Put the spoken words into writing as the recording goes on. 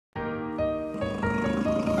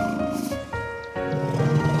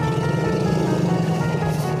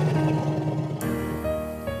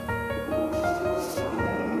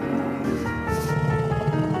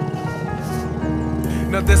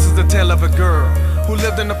Now this is the tale of a girl who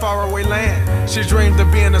lived in a faraway land. She dreamed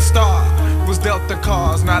of being a star, was dealt the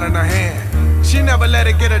cards not in her hand. She never let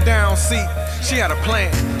it get her down seat. She had a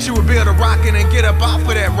plan. She would build a rocket and get up off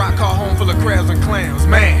of that rock, call home full of crabs and clams.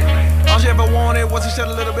 Man, all she ever wanted was to shed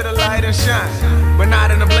a little bit of light and shine, but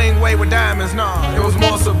not in a bling way with diamonds, nah, it was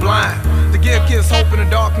more sublime. To give kids hope in the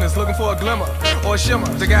darkness, looking for a glimmer or a shimmer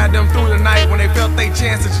to guide them through the night when they felt they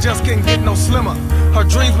chances just couldn't get no slimmer. Her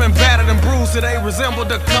dreams been battered and bruised, today resembled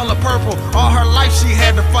the color purple. All her life she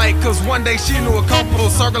had to fight, cause one day she knew a comfortable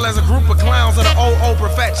circle as a group of clowns at an old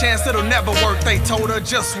Oprah. Fat chance it'll never work, they told her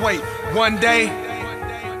just wait. One day,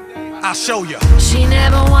 I'll show you. She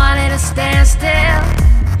never wanted to stand still.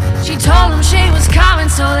 She told them she was coming,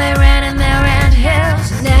 so they ran in their anthills.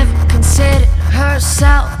 Never considered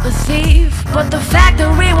herself a thief, but the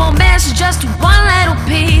factory won't miss just one little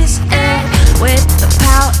piece. And with the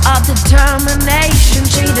power of determination,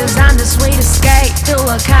 she designed a sweet escape through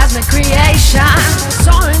a cosmic creation.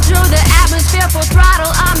 Soaring through the atmosphere, full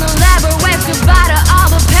throttle on the lever. Waves goodbye to all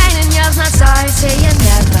the pain and years. Not sorry, say you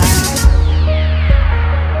never.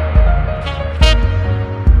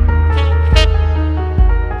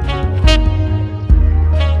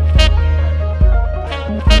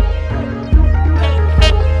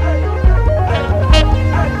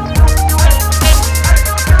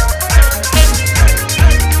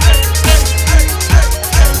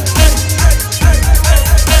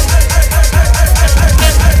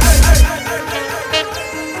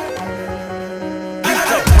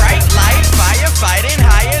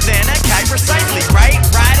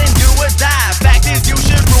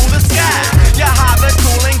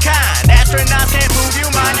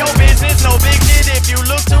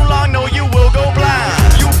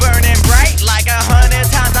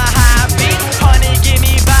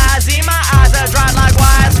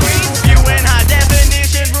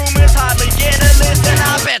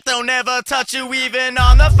 Touch you even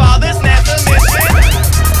on the farthest nest of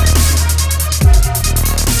mission.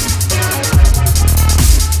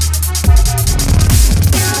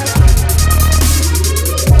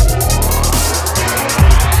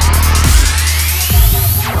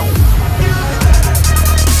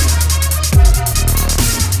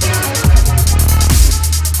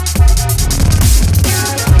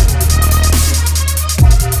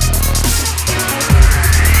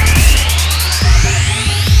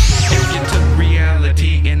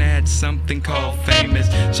 Something called famous.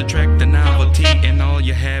 Subtract the novelty and all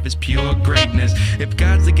you have is pure greatness. If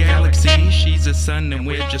God's a galaxy, she's a sun and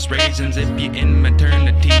we're just raisins. If you're in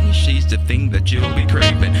maternity, she's the thing that you'll be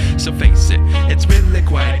craving. So face it, it's really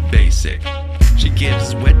quite basic. She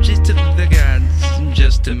gives wedges to the gods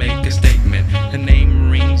just to make a statement. Her name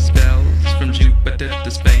rings bells from Jupiter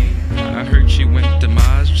to Spain. I heard she went to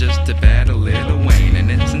Mars just to battle Lil Wayne, and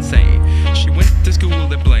it's insane. She went to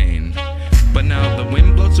school at Blaine, but now the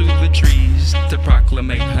wind blows through the trees to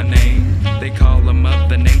proclamate her name. They call her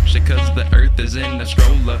Mother Nature cause the earth is in a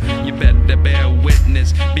stroller. You better bear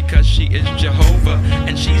witness because she is Jehovah,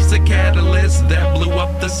 and she's a catalyst that blew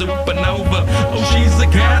up the supernova. Oh, she's a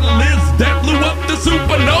catalyst that blew up the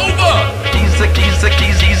supernova.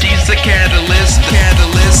 She's a catalyst.